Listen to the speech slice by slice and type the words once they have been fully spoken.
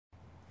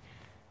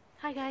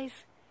Hi guys,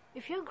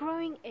 if you're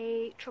growing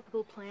a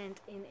tropical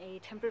plant in a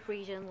temperate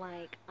region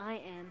like I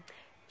am,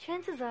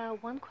 chances are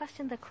one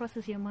question that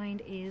crosses your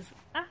mind is,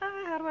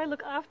 how do I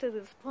look after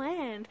this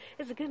plant?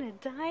 Is it gonna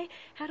die?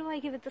 How do I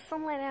give it the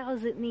sunlight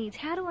hours it needs?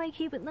 How do I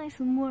keep it nice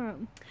and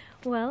warm?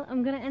 Well,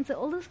 I'm gonna answer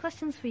all those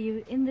questions for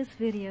you in this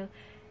video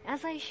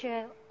as I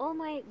share all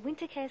my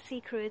winter care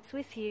secrets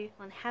with you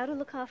on how to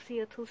look after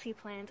your Tulsi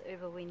plant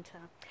over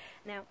winter.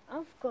 Now,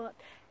 I've got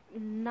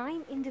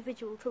 9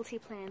 individual Tulsi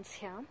plants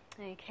here,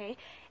 okay,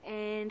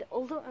 and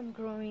although I'm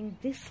growing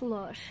this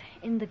lot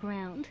in the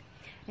ground,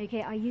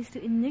 okay, I used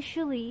to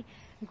initially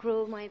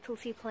grow my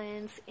Tulsi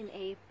plants in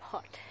a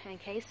pot,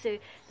 okay. So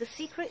the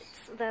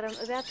secrets that I'm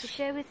about to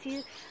share with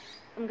you,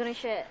 I'm going to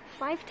share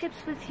 5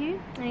 tips with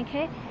you,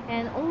 okay,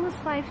 and all those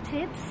 5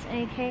 tips,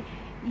 okay,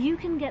 you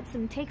can get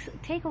some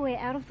takeaway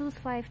out of those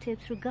 5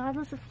 tips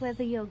regardless of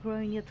whether you're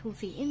growing your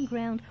Tulsi in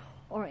ground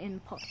or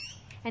in pots.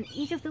 And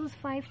each of those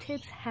 5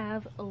 tips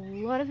have a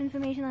lot of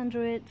information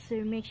under it,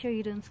 so make sure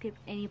you don't skip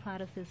any part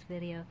of this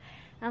video.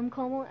 I'm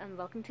Komal and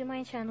welcome to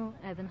my channel,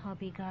 Urban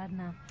Hobby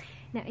Gardener.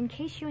 Now, in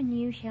case you're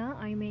new here,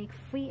 I make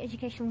free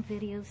educational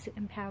videos to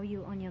empower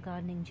you on your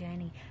gardening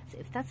journey. So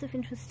if that's of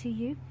interest to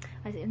you,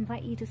 I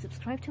invite you to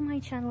subscribe to my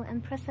channel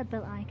and press that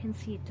bell icon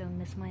so you don't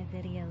miss my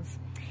videos.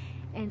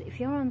 And if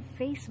you're on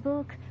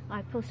Facebook,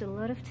 I post a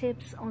lot of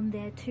tips on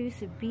there too,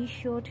 so be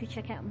sure to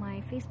check out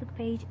my Facebook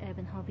page,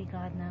 Urban Hobby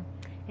Gardener.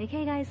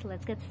 Okay guys,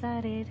 let's get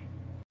started.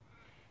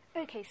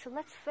 Okay, so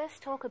let's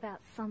first talk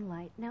about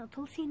sunlight. Now,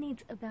 Tulsi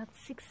needs about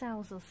 6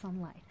 hours of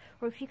sunlight,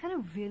 or if you kind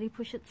of really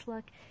push its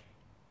luck,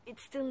 it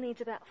still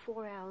needs about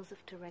 4 hours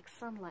of direct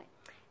sunlight.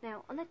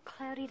 Now, on a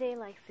cloudy day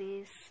like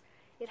this,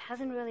 it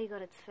hasn't really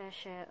got its fair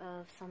share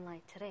of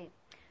sunlight today,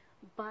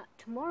 but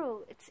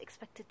tomorrow it's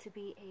expected to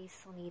be a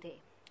sunny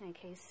day.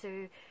 Okay,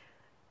 so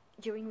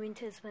during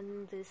winters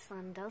when the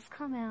sun does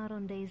come out,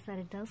 on days that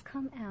it does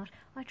come out,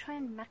 I try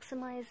and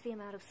maximize the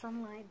amount of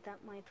sunlight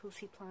that my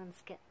Tulsi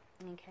plants get,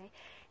 okay?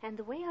 And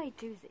the way I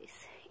do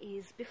this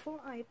is,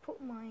 before I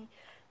put my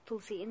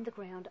Tulsi in the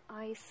ground,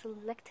 I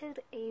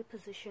selected a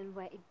position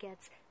where it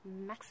gets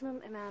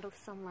maximum amount of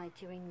sunlight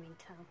during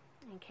winter,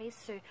 okay?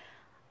 So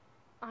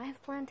I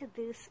have planted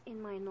this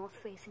in my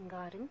north-facing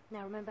garden.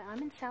 Now remember,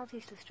 I'm in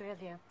Southeast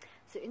Australia,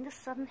 so in the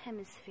southern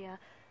hemisphere,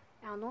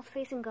 our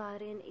north-facing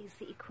garden is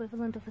the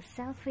equivalent of a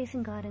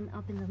south-facing garden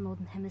up in the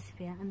northern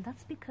hemisphere, and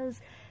that's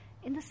because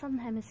in the southern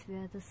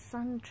hemisphere the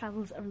sun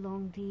travels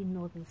along the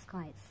northern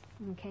skies.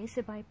 Okay,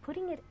 so by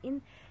putting it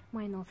in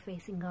my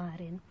north-facing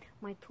garden,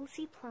 my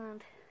Tulsi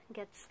plant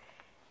gets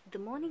the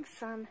morning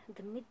sun,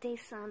 the midday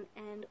sun,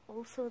 and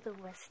also the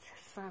west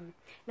sun.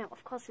 Now,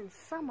 of course, in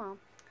summer,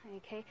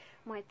 okay,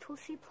 my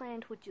Tulsi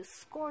plant would just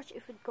scorch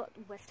if it got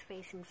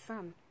west-facing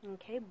sun,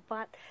 okay,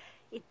 but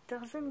it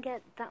doesn't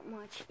get that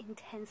much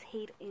intense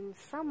heat in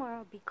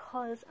summer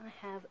because I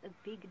have a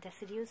big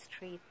deciduous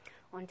tree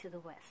onto the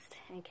west.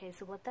 Okay,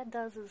 so what that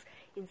does is,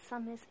 in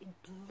summers it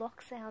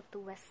blocks out the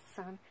west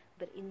sun,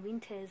 but in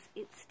winters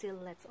it still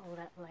lets all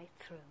that light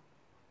through.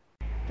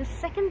 The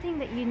second thing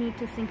that you need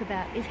to think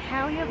about is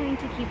how you're going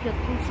to keep your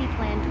Tulsi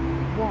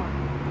plant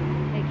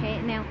warm. Okay,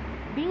 now,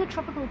 being a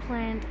tropical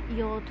plant,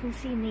 your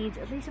Tulsi needs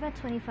at least about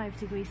 25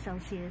 degrees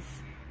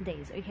Celsius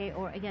days, okay,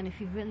 or again,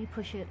 if you really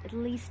push it, at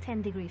least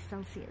 10 degrees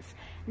Celsius.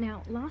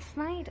 Now, last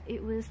night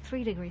it was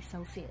 3 degrees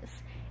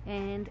Celsius,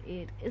 and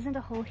it isn't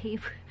a whole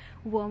heap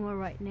warmer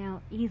right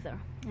now either,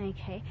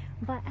 okay,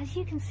 but as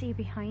you can see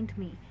behind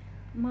me,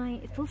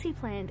 my Tulsi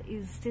plant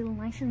is still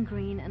nice and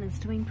green and it's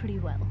doing pretty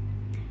well,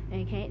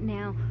 okay.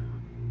 Now,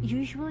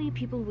 usually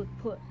people would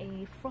put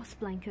a frost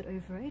blanket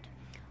over it.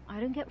 I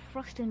don't get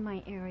frost in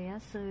my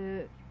area,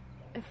 so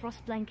a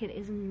frost blanket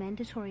isn't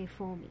mandatory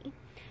for me,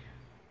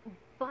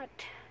 but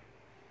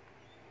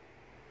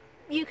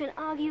you can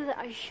argue that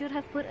I should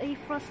have put a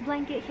frost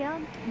blanket here,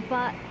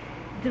 but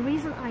the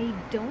reason I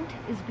don't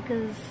is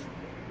because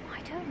I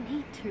don't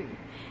need to.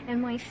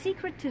 And my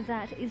secret to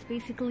that is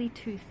basically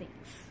 2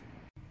 things.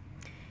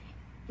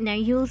 Now,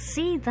 you'll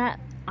see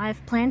that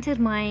I've planted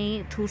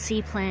my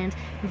Tulsi plant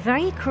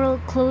very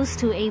close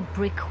to a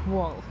brick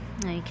wall,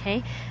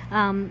 okay?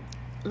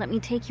 Let me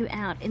take you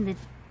out in the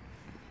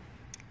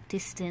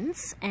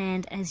distance,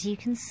 and as you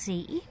can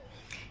see,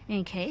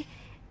 okay,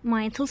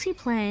 my Tulsi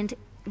plant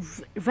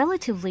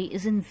relatively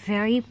is in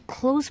very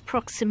close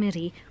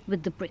proximity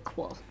with the brick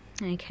wall,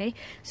 okay.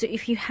 So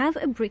if you have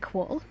a brick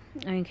wall,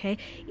 okay,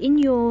 in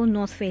your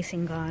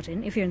north-facing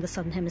garden, if you're in the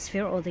southern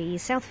hemisphere, or the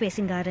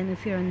south-facing garden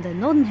if you're in the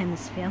northern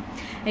hemisphere,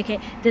 okay,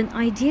 then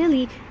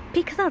ideally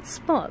pick that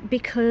spot,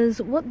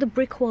 because what the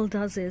brick wall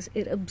does is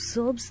it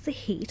absorbs the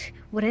heat,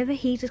 whatever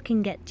heat it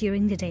can get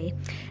during the day,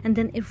 and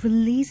then it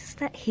releases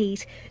that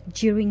heat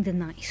during the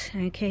night,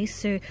 okay.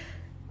 So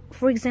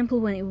for example,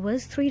 when it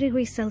was 3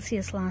 degrees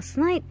Celsius last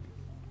night,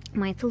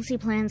 my Tulsi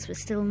plants were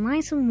still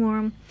nice and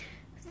warm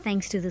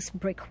thanks to this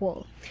brick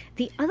wall.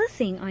 The other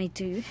thing I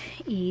do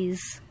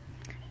is,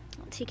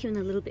 I'll take you in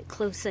a little bit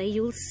closer,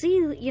 you'll see,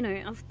 you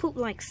know, I've put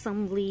like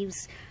some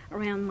leaves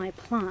around my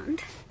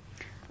plant.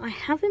 I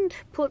haven't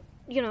put,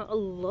 you know, a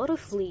lot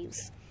of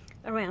leaves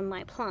around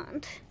my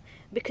plant,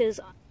 because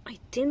I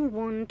didn't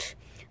want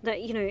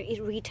that, you know,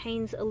 it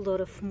retains a lot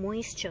of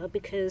moisture,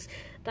 because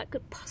that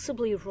could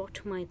possibly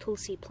rot my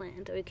Tulsi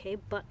plant, okay?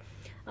 But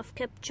I've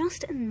kept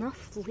just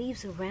enough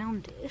leaves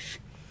around it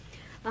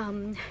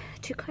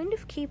to kind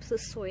of keep the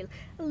soil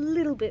a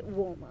little bit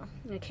warmer,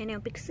 okay? Now,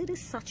 because it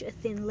is such a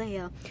thin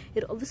layer,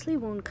 it obviously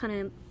won't kind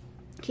of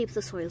keep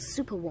the soil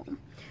super warm,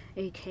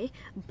 okay?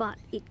 But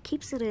it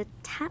keeps it a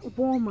tad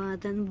warmer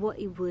than what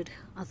it would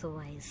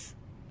otherwise.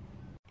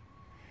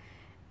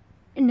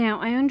 Now,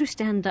 I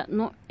understand that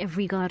not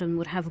every garden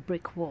would have a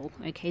brick wall,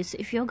 okay? So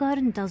if your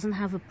garden doesn't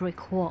have a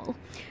brick wall,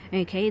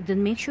 okay,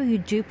 then make sure you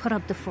do put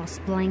up the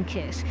frost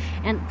blanket,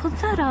 and put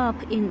that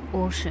up in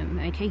autumn,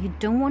 okay? You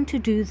don't want to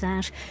do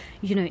that,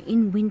 you know,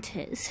 in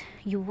winters.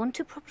 You want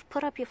to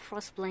put up your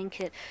frost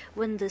blanket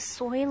when the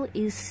soil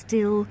is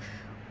still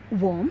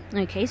warm,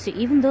 okay? So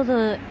even though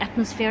the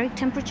atmospheric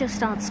temperature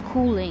starts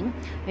cooling,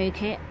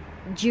 okay,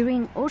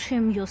 during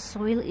autumn your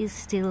soil is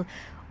still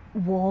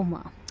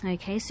warmer,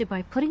 okay? So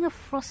by putting a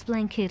frost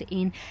blanket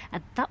in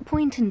at that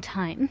point in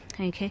time,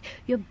 okay,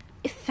 you're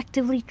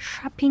effectively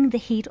trapping the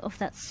heat of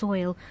that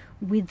soil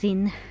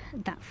within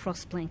that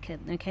frost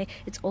blanket, okay?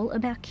 It's all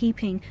about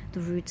keeping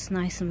the roots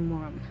nice and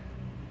warm.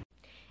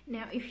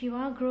 Now, if you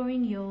are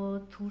growing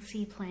your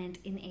Tulsi plant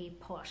in a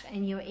pot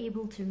and you're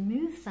able to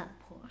move that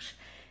pot,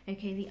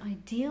 okay, the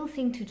ideal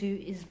thing to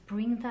do is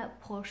bring that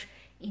pot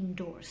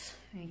indoors,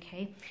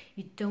 okay?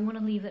 You don't want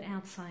to leave it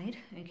outside,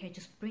 okay?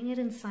 Just bring it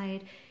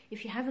inside.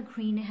 If you have a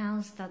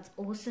greenhouse, that's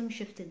awesome,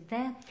 shift it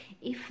there.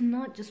 If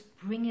not, just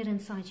bring it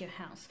inside your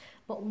house.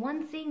 But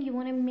one thing you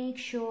want to make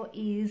sure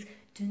is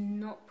do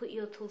not put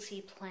your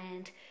Tulsi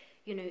plant,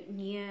 you know,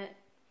 near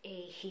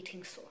a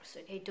heating source,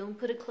 okay? Don't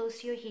put it close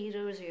to your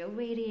heaters or your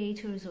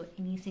radiators or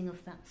anything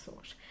of that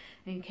sort,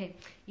 okay?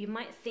 You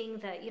might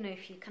think that, you know,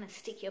 if you kind of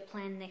stick your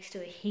plant next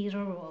to a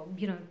heater or,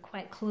 you know,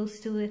 quite close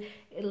to it,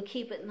 it'll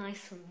keep it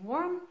nice and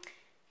warm.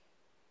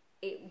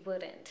 It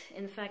wouldn't.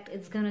 In fact,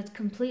 it's gonna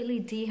completely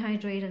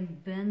dehydrate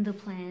and burn the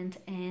plant,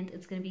 and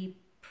it's gonna be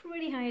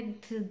pretty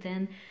hard to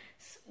then,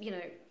 you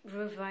know,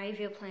 revive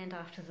your plant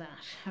after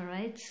that, all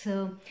right?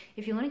 So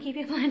if you want to keep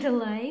your plant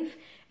alive,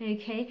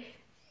 okay,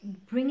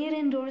 bring it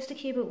indoors to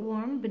keep it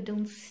warm, but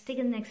don't stick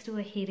it next to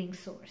a heating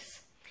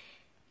source.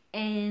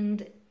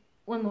 And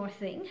one more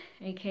thing,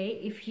 okay,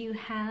 if you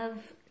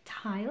have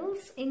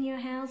tiles in your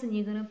house and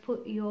you're gonna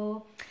put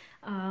your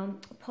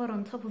pot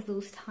on top of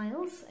those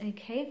tiles,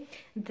 okay,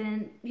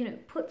 then, you know,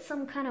 put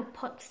some kind of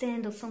pot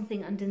stand or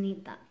something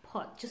underneath that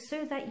pot, just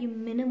so that you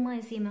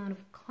minimize the amount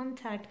of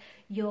contact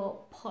your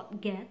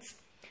pot gets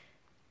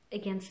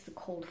against the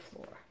cold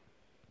floor.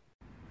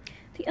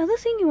 The other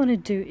thing you want to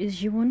do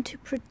is you want to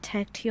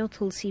protect your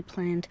Tulsi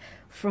plant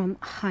from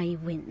high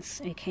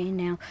winds, okay?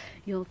 Now,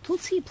 your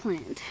Tulsi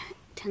plant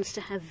tends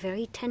to have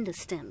very tender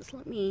stems.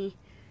 Let me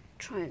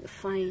try and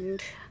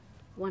find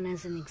one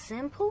as an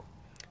example.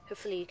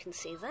 Hopefully you can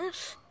see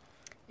that.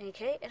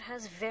 Okay, it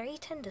has very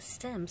tender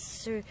stems,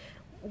 so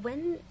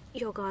when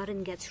your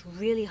garden gets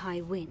really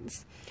high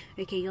winds,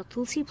 okay, your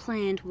Tulsi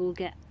plant will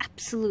get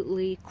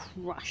absolutely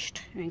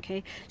crushed,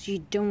 okay? So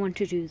you don't want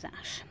to do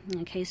that,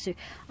 okay? So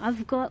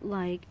I've got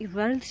like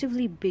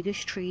relatively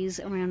biggish trees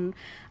around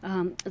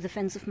the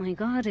fence of my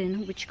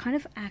garden, which kind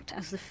of act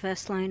as the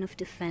first line of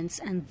defense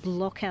and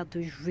block out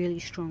those really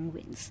strong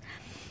winds,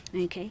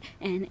 okay?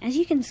 And as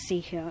you can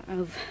see here,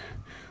 I've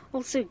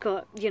also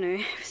got, you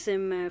know,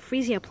 some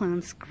freesia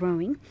plants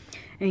growing,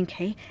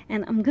 okay,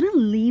 and I'm gonna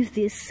leave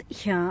this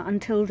here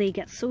until they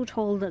get so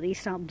tall that they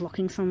start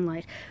blocking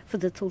sunlight for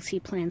the Tulsi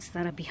plants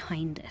that are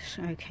behind it,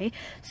 okay?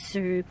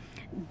 So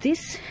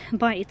this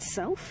by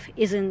itself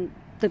isn't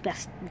the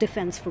best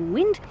defense from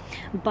wind,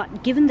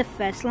 but given the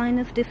first line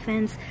of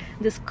defense,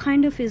 this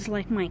kind of is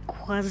like my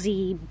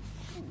quasi,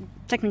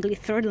 technically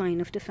third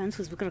line of defense,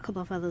 because we've got a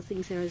couple of other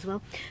things there as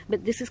well,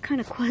 but this is kind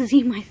of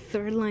quasi my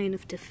third line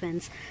of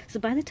defense. So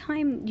by the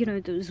time, you know,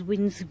 those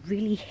winds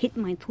really hit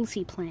my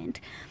Tulsi plant,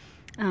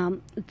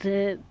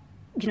 the,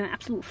 you know,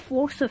 absolute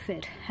force of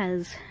it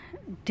has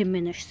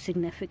diminished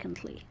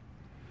significantly.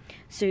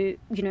 So,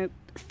 you know,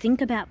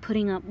 think about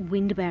putting up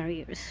wind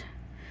barriers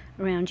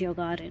around your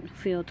garden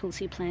for your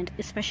Tulsi plant,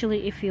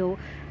 especially if your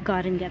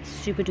garden gets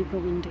super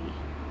duper windy.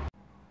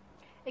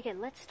 Okay,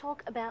 let's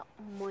talk about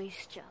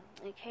moisture.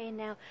 Okay,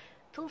 now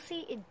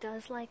Tulsi, it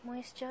does like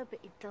moisture, but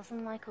it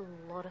doesn't like a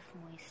lot of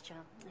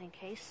moisture.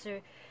 Okay, so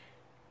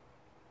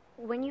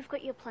when you've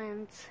got your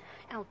plants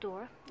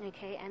outdoor,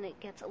 okay, and it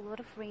gets a lot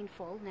of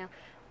rainfall, now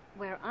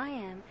where I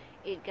am,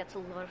 it gets a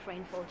lot of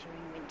rainfall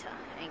during winter,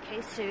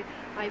 okay, so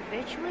I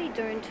virtually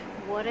don't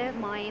water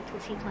my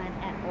Tulsi plant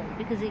at all,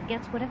 because it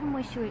gets whatever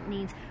moisture it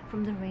needs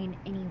from the rain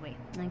anyway,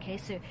 okay?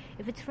 So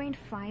if it's rained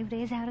 5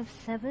 days out of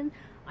 7,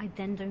 I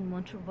then don't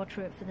want to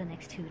water it for the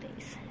next 2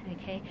 days,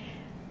 okay?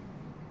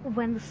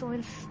 When the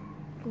soil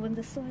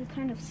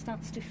kind of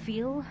starts to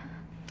feel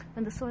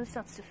when the soil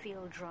starts to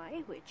feel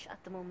dry, which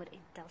at the moment it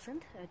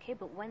doesn't, okay,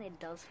 but when it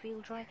does feel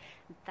dry,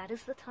 that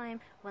is the time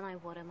when I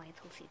water my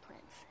Tulsi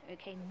plants,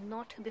 okay,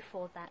 not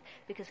before that,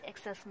 because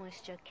excess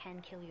moisture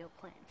can kill your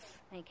plants,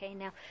 okay.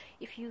 Now,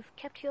 if you've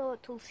kept your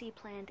Tulsi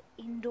plant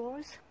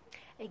indoors,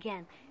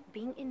 again,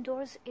 being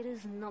indoors, it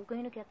is not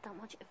going to get that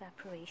much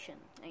evaporation,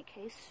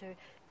 okay, so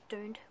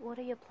don't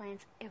water your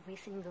plants every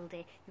single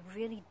day. You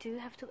really do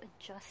have to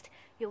adjust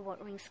your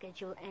watering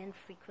schedule and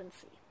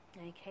frequency.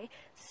 Okay,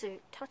 so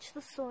touch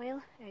the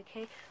soil,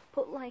 okay,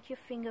 put like your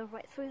finger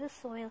right through the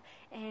soil,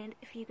 and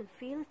if you can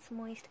feel it's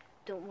moist,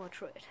 don't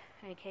water it,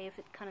 okay. If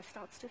it kind of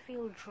starts to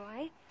feel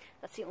dry,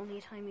 that's the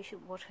only time you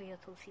should water your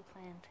Tulsi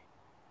plant.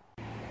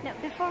 Now,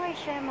 before I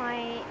share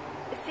my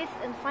fifth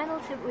and final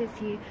tip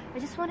with you, I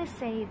just want to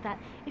say that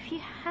if you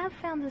have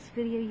found this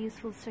video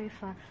useful so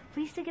far,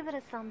 please do give it a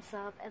thumbs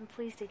up and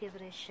please do give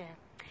it a share.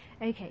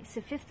 Okay,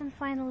 so fifth and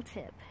final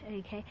tip,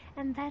 okay,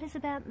 and that is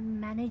about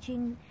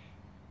managing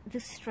the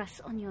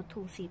stress on your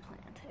Tulsi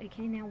plant.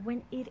 Okay, now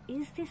when it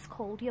is this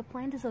cold, your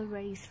plant is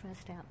already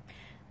stressed out.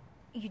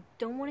 You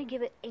don't want to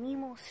give it any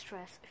more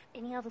stress, if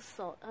any other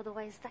salt,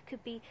 otherwise that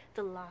could be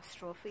the last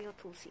straw for your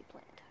Tulsi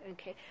plant.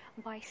 Okay,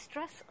 by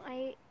stress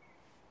I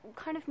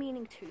kind of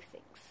meaning two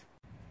things.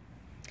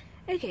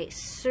 Okay,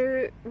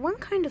 so one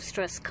kind of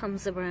stress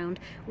comes around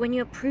when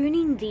you're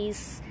pruning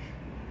these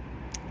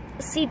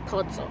seed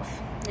pods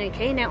off.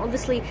 Okay, now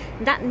obviously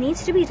that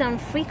needs to be done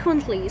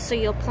frequently so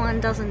your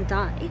plant doesn't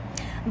die,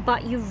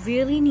 but you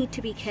really need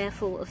to be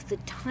careful of the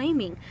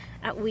timing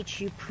at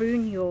which you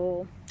prune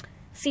your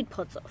seed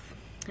pods off.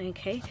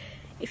 Okay,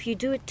 if you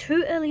do it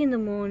too early in the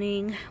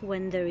morning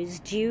when there is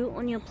dew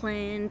on your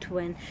plant,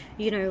 when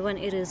when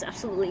it is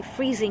absolutely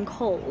freezing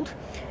cold,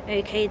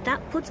 okay,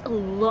 that puts a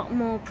lot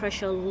more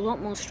pressure, a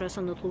lot more stress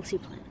on the Tulsi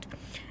plant.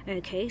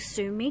 Okay,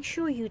 so make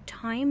sure you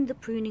time the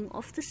pruning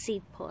of the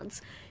seed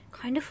pods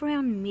kind of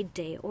around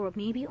midday, or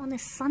maybe on a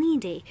sunny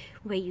day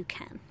where you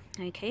can.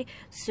 Okay,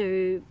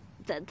 so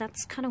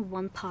that's kind of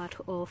one part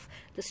of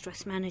the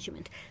stress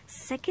management.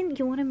 Second,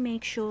 you want to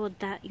make sure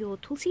that your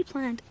Tulsi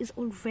plant is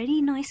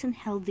already nice and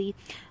healthy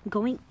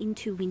going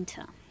into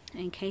winter.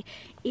 Okay,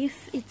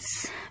 if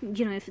it's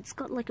if it's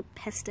got like a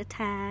pest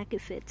attack,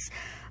 if it's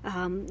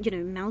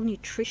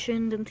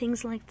malnutritioned and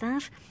things like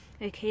that,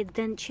 okay,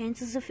 then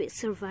chances of it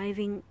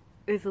surviving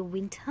over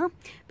winter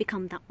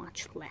become that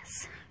much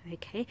less.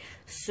 Okay,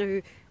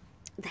 so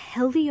the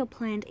healthier your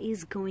plant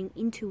is going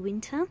into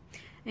winter,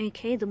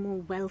 okay, the more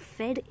well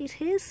fed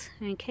it is.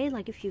 Okay,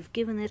 like if you've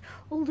given it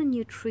all the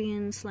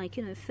nutrients, like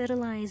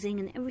fertilizing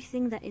and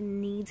everything that it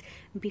needs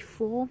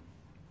before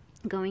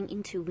going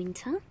into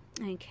winter,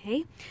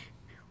 okay,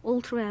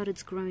 all throughout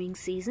its growing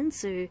season.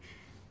 So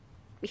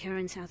here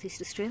in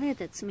Southeast Australia,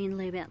 that's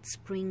mainly about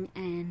spring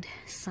and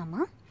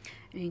summer.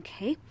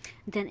 Okay,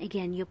 then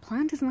again, your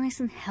plant is nice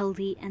and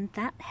healthy, and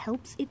that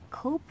helps it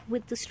cope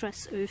with the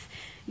stress of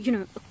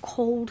a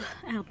cold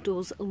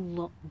outdoors a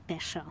lot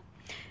better.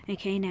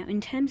 Okay, now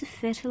in terms of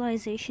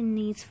fertilization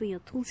needs for your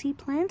Tulsi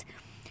plant,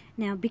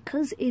 now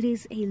because it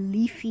is a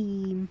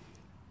leafy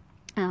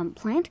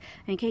plant,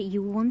 okay,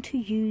 you want to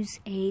use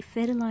a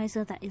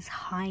fertilizer that is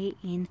high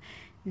in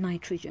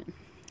nitrogen.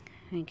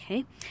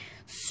 Okay,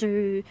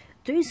 so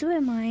those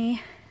were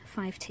my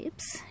 5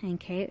 tips,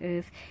 okay,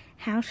 of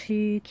how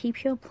to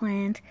keep your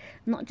plant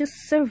not just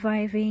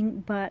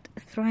surviving but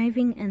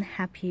thriving and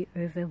happy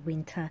over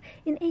winter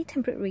in a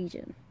temperate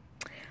region.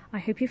 I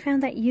hope you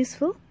found that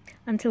useful.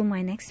 Until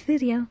my next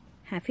video,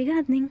 happy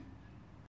gardening!